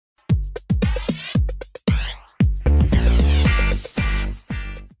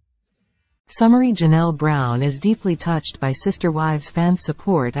Summary: Janelle Brown is deeply touched by Sister Wives fans'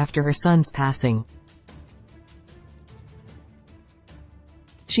 support after her son's passing.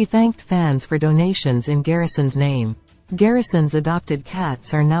 She thanked fans for donations in Garrison's name. Garrison's adopted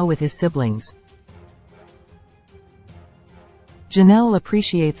cats are now with his siblings. Janelle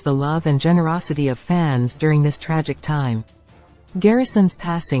appreciates the love and generosity of fans during this tragic time. Garrison's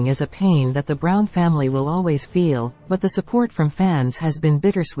passing is a pain that the Brown family will always feel, but the support from fans has been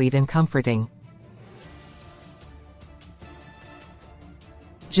bittersweet and comforting.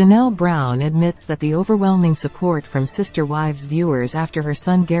 Janelle Brown admits that the overwhelming support from Sister Wives viewers after her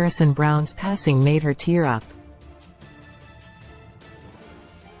son Garrison Brown's passing made her tear up.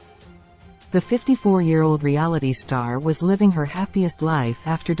 The 54-year-old reality star was living her happiest life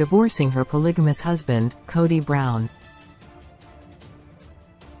after divorcing her polygamous husband, Cody Brown.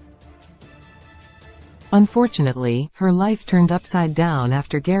 Unfortunately, her life turned upside down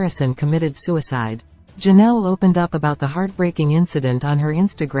after Garrison committed suicide. Janelle opened up about the heartbreaking incident on her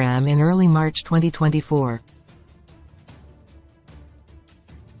Instagram in early March 2024.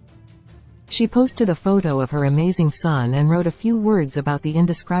 She posted a photo of her amazing son and wrote a few words about the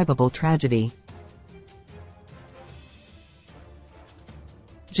indescribable tragedy.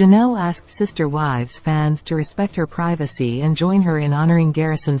 Janelle asked Sister Wives fans to respect her privacy and join her in honoring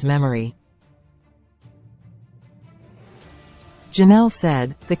Garrison's memory. Janelle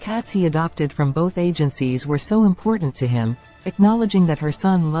said, "The cats he adopted from both agencies were so important to him," acknowledging that her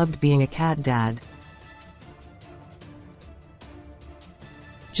son loved being a cat dad.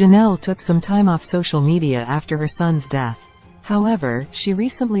 Janelle took some time off social media after her son's death. However, she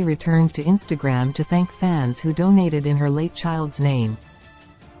recently returned to Instagram to thank fans who donated in her late child's name.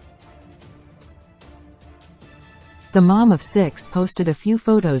 The mom of 6 posted a few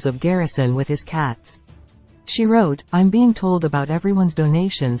photos of Garrison with his cats. She wrote, "I'm being told about everyone's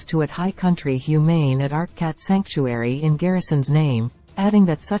donations to At High Country Humane at Ark Cat Sanctuary in Garrison's name," adding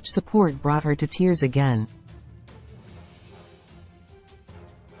that such support brought her to tears again.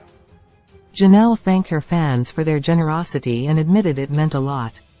 Janelle thanked her fans for their generosity and admitted it meant a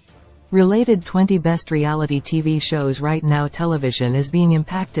lot. Related 20 best reality TV shows. Right now television is being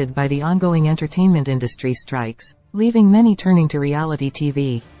impacted by the ongoing entertainment industry strikes, leaving many turning to reality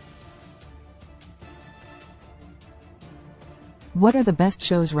TV. What are the best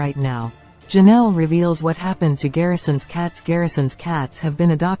shows right now? Janelle reveals what happened to Garrison's cats. Garrison's cats have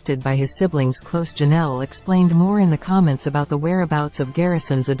been adopted by his siblings close. Janelle explained more in the comments about the whereabouts of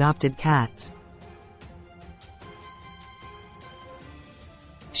Garrison's adopted cats.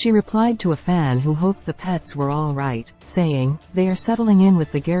 She replied to a fan who hoped the pets were all right, saying, "They are settling in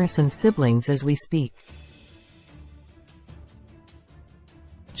with the Garrison siblings as we speak."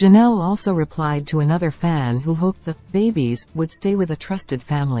 Janelle also replied to another fan who hoped the babies would stay with a trusted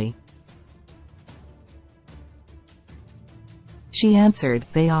family. She answered,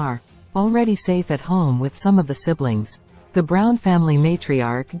 "They are already safe at home with some of the siblings." The Brown family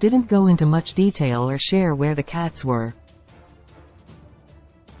matriarch didn't go into much detail or share where the cats were.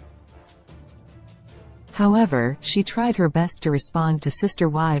 However, she tried her best to respond to Sister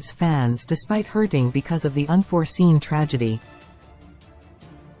Wives fans despite hurting because of the unforeseen tragedy.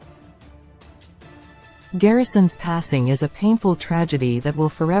 Garrison's passing is a painful tragedy that will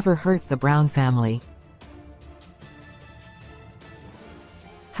forever hurt the Brown family.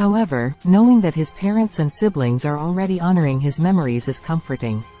 However, knowing that his parents and siblings are already honoring his memories is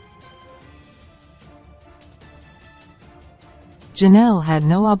comforting. Janelle had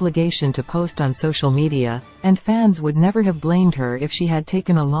no obligation to post on social media, and fans would never have blamed her if she had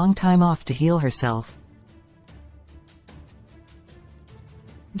taken a long time off to heal herself.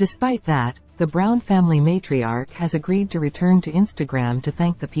 Despite that, the Brown family matriarch has agreed to return to Instagram to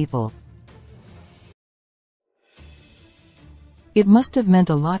thank the people. It must have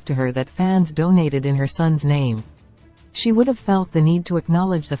meant a lot to her that fans donated in her son's name. She would have felt the need to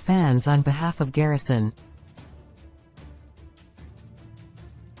acknowledge the fans on behalf of Garrison.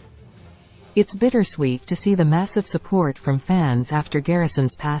 It's bittersweet to see the massive support from fans after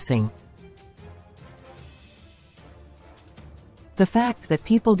Garrison's passing. The fact that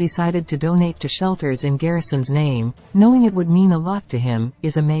people decided to donate to shelters in Garrison's name, knowing it would mean a lot to him,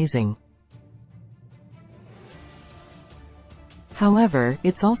 is amazing. However,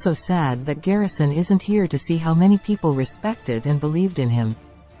 it's also sad that Garrison isn't here to see how many people respected and believed in him.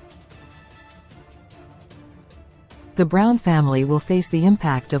 The Brown family will face the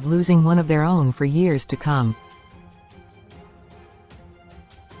impact of losing one of their own for years to come.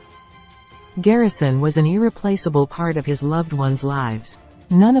 Garrison was an irreplaceable part of his loved ones' lives.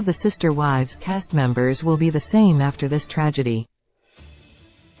 None of the Sister Wives cast members will be the same after this tragedy.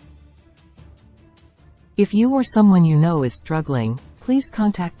 If you or someone you know is struggling, please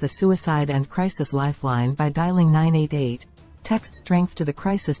contact the Suicide and Crisis Lifeline by dialing 988. Text strength to the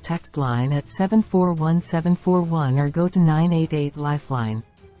crisis text line at 741741 or go to 988 Lifeline.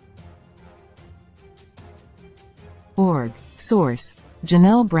 Org. Source: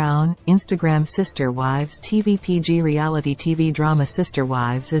 Janelle Brown. Instagram. Sister Wives TV. PG reality TV drama Sister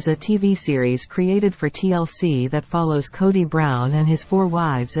Wives is a TV series created for TLC that follows Cody Brown and his 4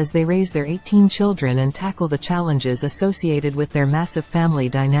 wives as they raise their 18 children and tackle the challenges associated with their massive family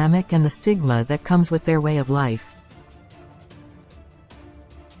dynamic and the stigma that comes with their way of life.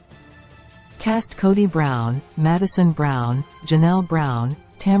 Cast: Cody Brown, Madison Brown, Janelle Brown,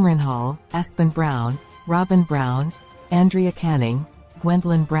 Tamron Hall, Aspen Brown, Robin Brown, Andrea Canning,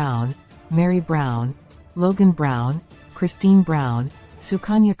 Gwendolyn Brown, Mary Brown, Logan Brown, Christine Brown,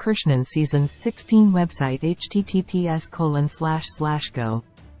 Sukanya Krishnan. Season 16 website https://go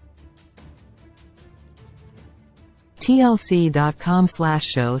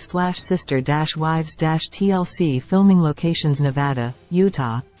tlc.com/show/sister-wives-tlc. Filming locations: Nevada,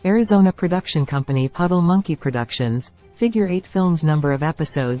 Utah, Arizona. Production company: Puddle Monkey Productions. Figure 8 Films. Number of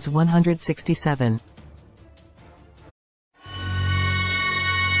episodes: 167.